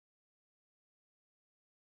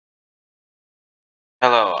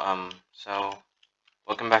So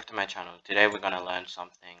welcome back to my channel. Today we're gonna learn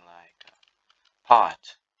something like pod.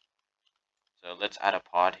 So let's add a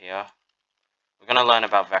pod here. We're gonna learn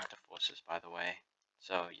about vector forces, by the way.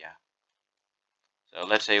 So yeah. So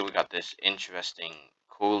let's say we got this interesting,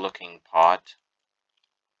 cool-looking pod.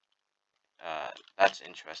 That's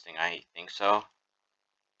interesting. I think so.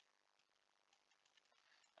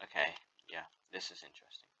 Okay. Yeah, this is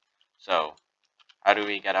interesting. So how do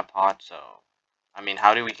we get a pod?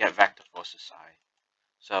 How do we get vector forces? Sorry.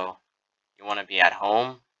 So you want to be at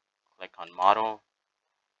home. Click on model.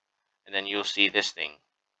 And then you'll see this thing.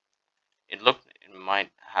 It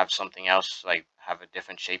might have something else, like have a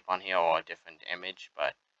different shape on here or a different image,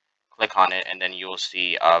 but click on it and then you'll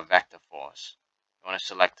see a vector force. You want to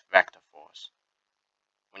select vector force.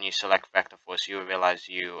 When you select vector force, you realize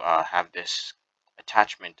you have this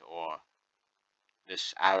attachment or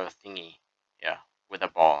this arrow thingy here with a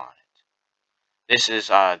ball on it. This is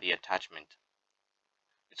the attachment.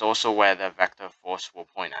 It's also where the vector force will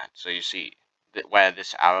point at. So you see where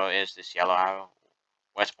this arrow is, this yellow arrow,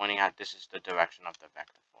 where it's pointing at, this is the direction of the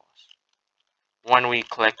vector force. When we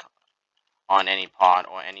click on any pod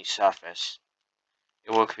or any surface,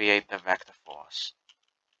 it will create the vector force.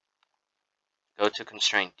 Go to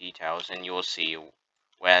constraint details and you will see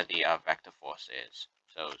where the vector force is.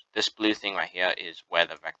 So this blue thing right here is where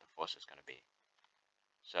the vector force is going to be.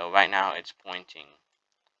 So right now it's pointing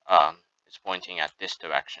at this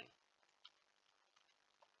direction.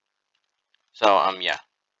 So yeah,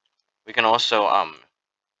 we can also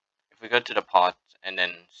if we go to the pod and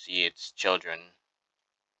then see its children,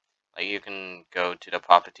 like you can go to the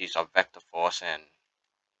properties of vector force and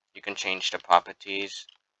you can change the properties.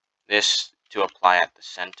 This to apply at the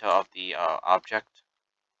center of the object.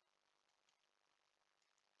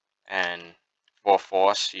 And for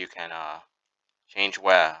force, you can change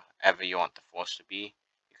wherever you want the force to be.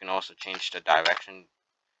 You can also change the direction.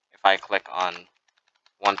 If I click on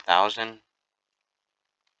 1000,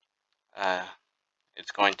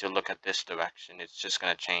 it's going to look at this direction. It's just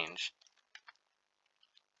going to change.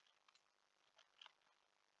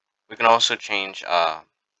 We can also change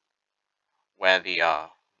where the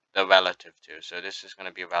relative to. So this is going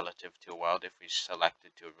to be relative to world. If we select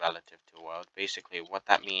it to relative to world, basically what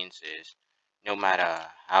that means is no matter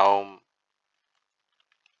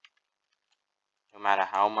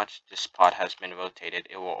how much this pod has been rotated,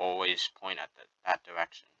 it will always point at that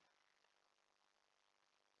direction,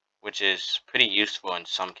 which is pretty useful in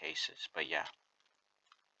some cases. But yeah,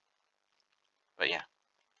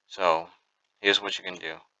 so here's what you can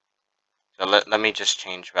do. So let me just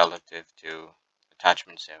change relative to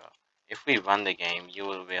attachment 0. If we run the game, you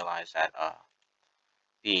will realize that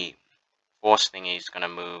the force thingy is going to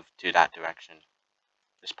move to that direction.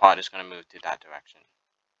 This pod is going to move to that direction.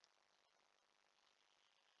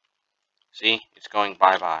 See, it's going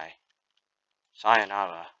bye-bye.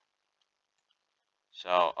 Sayonara.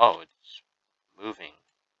 So, oh, it's moving.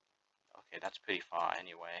 Okay, that's pretty far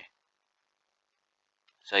anyway.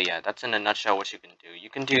 So yeah, that's in a nutshell what you can do. You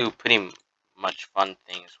can do pretty much fun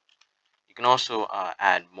things. You can also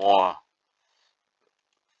add more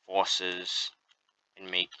forces and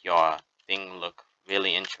make your thing look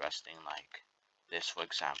really interesting, like this, for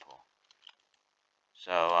example.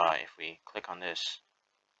 So if we click on this,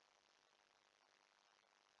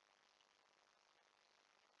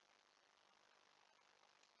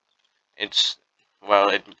 it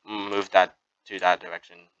moved that to that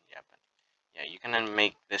direction. Yeah, but yeah, you can then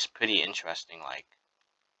make this pretty interesting. Like,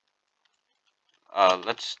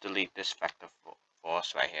 let's delete this vector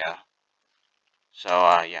force right here. So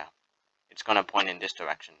yeah, it's gonna point in this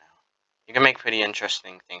direction now. You can make pretty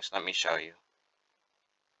interesting things. Let me show you.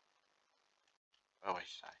 Oh wait,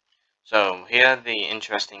 sorry. So here are the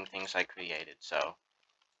interesting things I created. So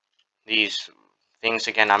these things,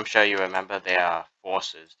 again, I'm sure you remember, they are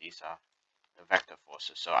forces. These are the vector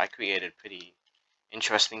forces. So I created pretty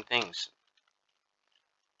interesting things.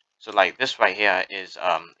 So like this right here is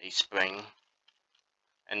a spring,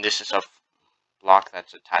 and this is a block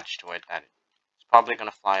that's attached to it that it's probably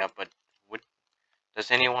gonna fly up. But does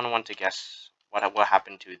anyone want to guess what will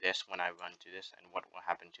happen to this when I run to this, and what will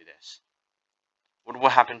happen to this? What will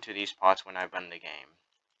happen to these parts when I run the game?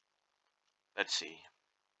 Let's see.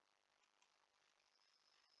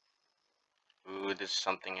 Ooh, this is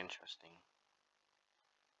something interesting.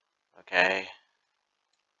 Okay.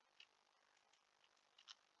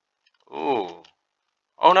 Ooh.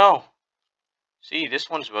 Oh no! See, this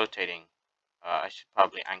one's rotating. I should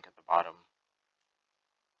probably anchor the bottom.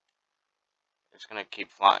 It's gonna keep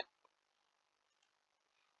flying.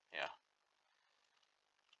 Yeah.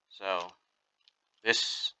 So,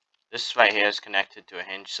 this This right here is connected to a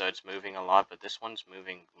hinge, so it's moving a lot, but this one's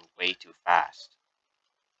moving way too fast.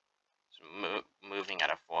 It's moving at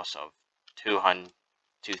a force of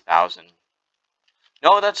 2,000.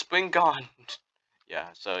 No, that spring gone.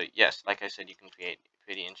 Yeah, so yes, like I said, you can create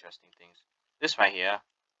pretty interesting things. This right here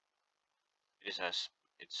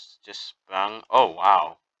it's just sprung. Oh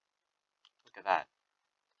wow, look at that.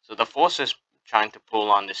 So the force is trying to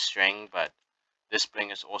pull on this string, but this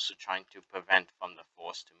spring is also trying to prevent from the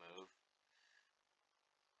force to move.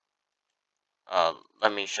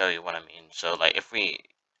 Let me show you what I mean. So like if we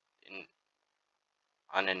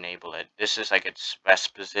unenable it, this is like its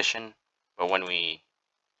best position, but when we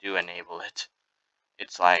do enable it,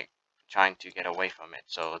 it's like trying to get away from it.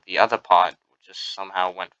 So the other part just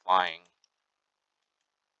somehow went flying.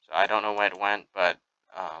 So I don't know where it went, but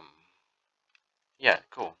yeah,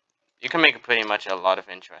 cool. You can make pretty much a lot of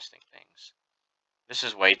interesting things. This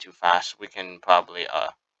is way too fast. We can probably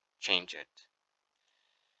change it.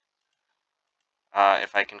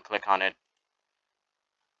 If I can click on it.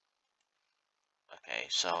 Okay,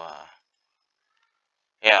 so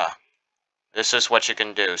yeah, this is what you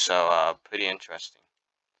can do. So pretty interesting.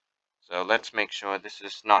 So let's make sure this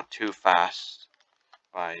is not too fast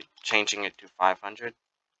by changing it to 500.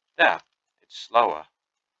 Yeah, it's slower.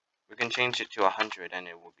 We can change it to 100 and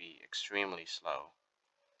it will be extremely slow.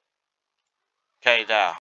 Okay,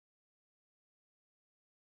 there.